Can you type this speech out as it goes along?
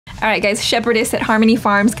All right, guys, Shepherdess at Harmony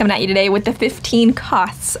Farms coming at you today with the 15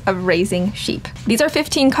 costs of raising sheep. These are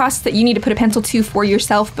 15 costs that you need to put a pencil to for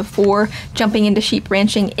yourself before jumping into sheep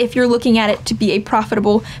ranching if you're looking at it to be a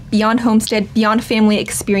profitable, beyond homestead, beyond family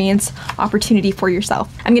experience opportunity for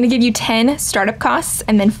yourself. I'm going to give you 10 startup costs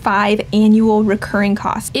and then 5 annual recurring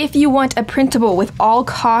costs. If you want a printable with all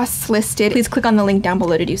costs listed, please click on the link down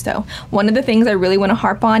below to do so. One of the things I really want to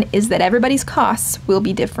harp on is that everybody's costs will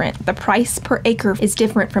be different. The price per acre is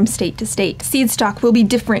different from state to state. Seed stock will be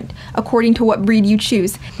different according to what breed you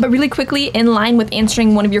choose. But really quickly, in line with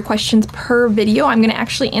answering one of your questions per video, I'm going to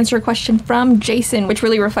actually answer a question from Jason, which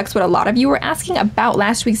really reflects what a lot of you were asking about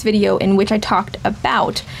last week's video, in which I talked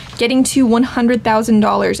about getting to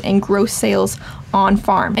 $100,000 in gross sales on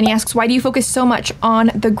farm. And he asks, why do you focus so much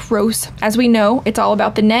on the gross? As we know, it's all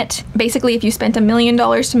about the net. Basically, if you spent $1 million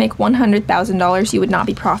to make $100,000, you would not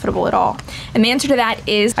be profitable at all. And the answer to that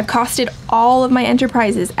is I've costed all of my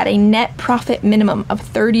enterprises at a net profit minimum of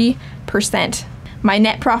 30%. My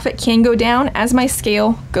net profit can go down as my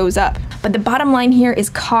scale goes up. But the bottom line here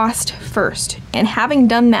is cost first. And having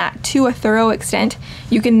done that to a thorough extent,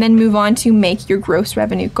 you can then move on to make your gross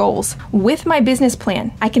revenue goals. With my business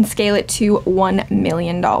plan, I can scale it to $1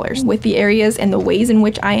 million. With the areas and the ways in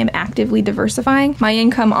which I am actively diversifying, my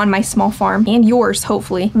income on my small farm, and yours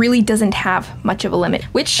hopefully, really doesn't have much of a limit,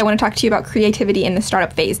 which I want to talk to you about creativity in the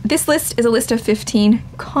startup phase. This list is a list of 15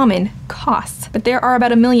 common costs, but there are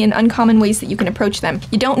about 1 million uncommon ways that you can approach them.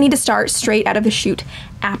 You don't need to start straight out of the chute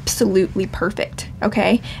absolutely perfect,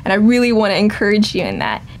 okay? And I really want to encourage you in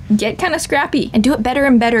that. Get kind of scrappy and do it better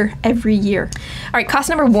and better every year. All right, cost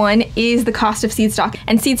number 1 is the cost of seed stock.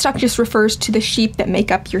 And seed stock just refers to the sheep that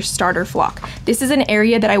make up your starter flock. This is an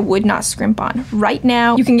area that I would not scrimp on. Right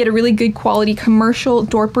now, you can get a really good quality commercial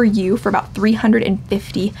Dorper ewe for about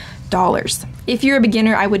 $350. If you're a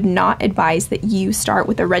beginner, I would not advise that you start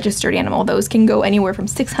with a registered animal. Those can go anywhere from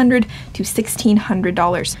 $600 to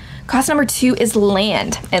 $1,600. Cost number 2 is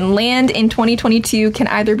land. And land in 2022 can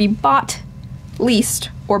either be bought, leased,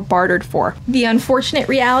 or bartered for. The unfortunate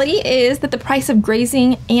reality is that the price of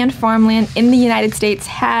grazing and farmland in the United States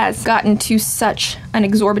has gotten to such an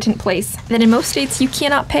exorbitant place that in most states you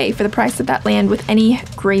cannot pay for the price of that land with any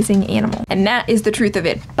grazing animal. And that is the truth of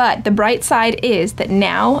it. But the bright side is that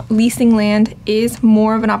now leasing land is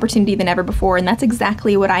more of an opportunity than ever before, and that's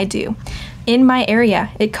exactly what I do. In my area,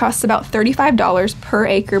 it costs about $35 per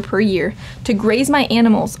acre per year to graze my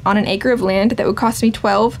animals on an acre of land that would cost me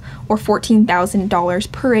 $12,000 or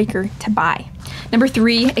 $14,000 per acre to buy. Number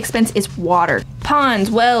 3 expense is water. Ponds,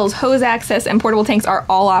 wells, hose access, and portable tanks are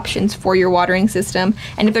all options for your watering system.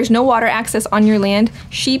 And if there's no water access on your land,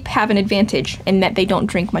 sheep have an advantage in that they don't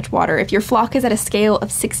drink much water. If your flock is at a scale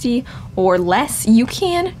of 60 or less, you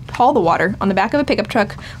can haul the water on the back of a pickup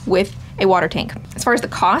truck with a water tank. As far as the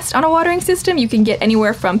cost on a watering system, you can get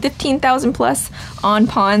anywhere from $15,000 plus on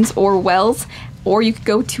ponds or wells, or you could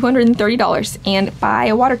go $230 and buy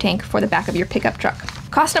a water tank for the back of your pickup truck.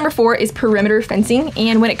 Cost number 4 is perimeter fencing,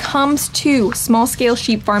 and when it comes to small-scale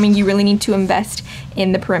sheep farming, you really need to invest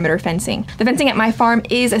in the perimeter fencing. The fencing at my farm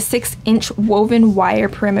is a 6-inch woven wire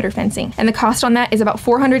perimeter fencing, and the cost on that is about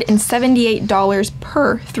 $478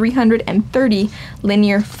 per 330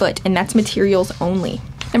 linear foot, and that's materials only.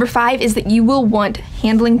 Number 5 is that you will want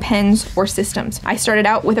handling pens or systems. I started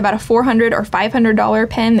out with about a $400 or $500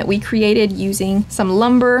 pen that we created using some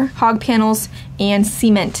lumber, hog panels, and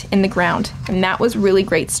cement in the ground. And that was a really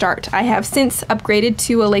great start. I have since upgraded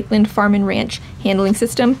to a Lakeland Farm and Ranch handling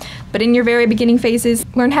system, but in your very beginning phases,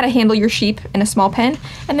 learn how to handle your sheep in a small pen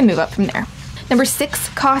and then move up from there. Number 6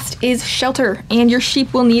 cost is shelter, and your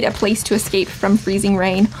sheep will need a place to escape from freezing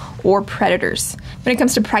rain or predators. When it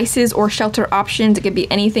comes to prices or shelter options, it could be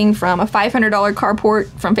anything from a $500 carport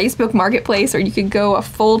from Facebook Marketplace, or you could go a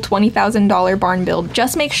full $20,000 barn build.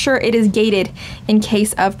 Just make sure it is gated in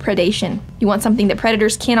case of predation. You want something that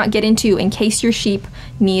predators cannot get into in case your sheep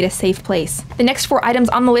need a safe place. The next 4 items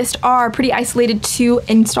on the list are pretty isolated to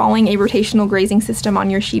installing a rotational grazing system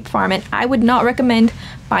on your sheep farm, and I would not recommend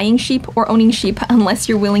buying sheep or owning sheep unless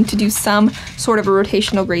you're willing to do some sort of a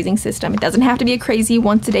rotational grazing system. It doesn't have to be a crazy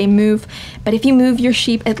once-a-day move, but if you move your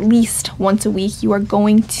sheep at least once a week, you are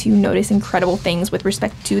going to notice incredible things with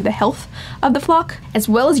respect to the health of the flock, as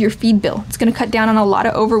well as your feed bill. It's going to cut down on a lot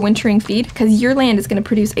of overwintering feed because your land is going to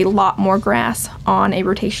produce a lot more grass on a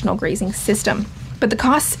rotational grazing system. But the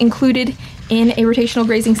costs included in a rotational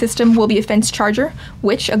grazing system will be a fence charger,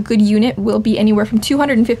 which a good unit will be anywhere from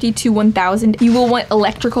 $250 to $1,000. You will want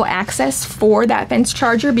electrical access for that fence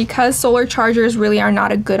charger because solar chargers really are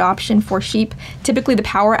not a good option for sheep. Typically the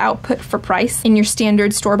power output for price in your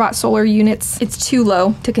standard store-bought solar units, it's too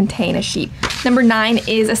low to contain a sheep. Number 9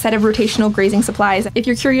 is a set of rotational grazing supplies. If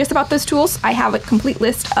you're curious about those tools, I have a complete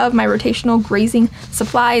list of my rotational grazing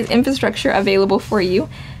supplies infrastructure available for you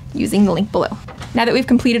using the link below. Now that we've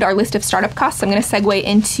completed our list of startup costs, I'm going to segue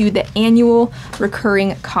into the annual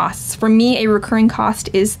recurring costs. For me, a recurring cost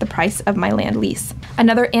is the price of my land lease.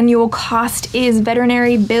 Another annual cost is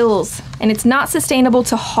veterinary bills, and it's not sustainable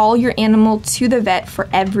to haul your animal to the vet for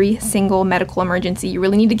every single medical emergency. You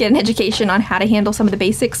really need to get an education on how to handle some of the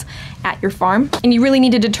basics at your farm, and you really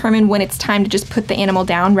need to determine when it's time to just put the animal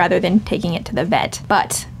down rather than taking it to the vet.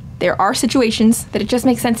 But there are situations that it just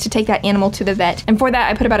makes sense to take that animal to the vet. And for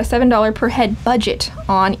that, I put about a $7 per head budget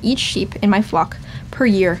on each sheep in my flock per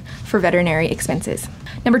year for veterinary expenses.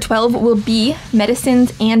 Number 12 will be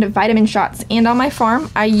medicines and vitamin shots. And on my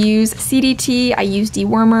farm, I use CDT, I use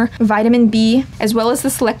dewormer, vitamin B, as well as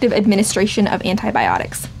the selective administration of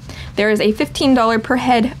antibiotics. There is a $15 per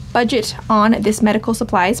head budget on this medical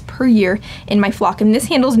supplies per year in my flock, and this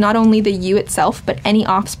handles not only the ewe itself, but any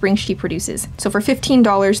offspring she produces. So for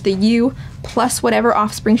 $15, the ewe plus whatever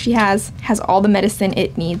offspring she has all the medicine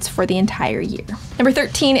it needs for the entire year. Number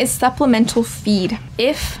 13 is supplemental feed.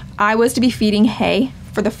 If I was to be feeding hay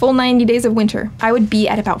for the full 90 days of winter, I would be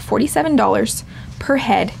at about $47 per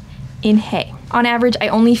head in hay. On average, I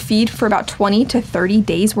only feed for about 20 to 30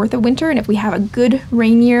 days worth of winter, and if we have a good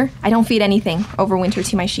rain year, I don't feed anything over winter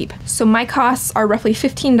to my sheep. So my costs are roughly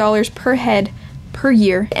 $15 per head per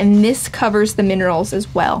year, and this covers the minerals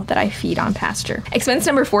as well that I feed on pasture. Expense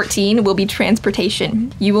number 14 will be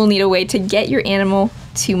transportation. You will need a way to get your animal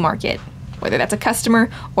to market, whether that's a customer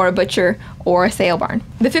or a butcher or a sale barn.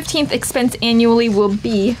 The 15th expense annually will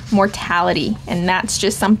be mortality, and that's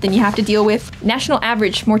just something you have to deal with. National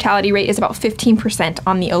average mortality rate is about 15%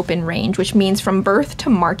 on the open range, which means from birth to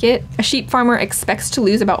market, a sheep farmer expects to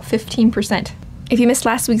lose about 15%. If you missed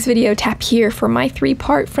last week's video, tap here for my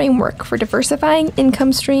 3-part framework for diversifying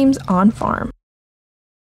income streams on farm.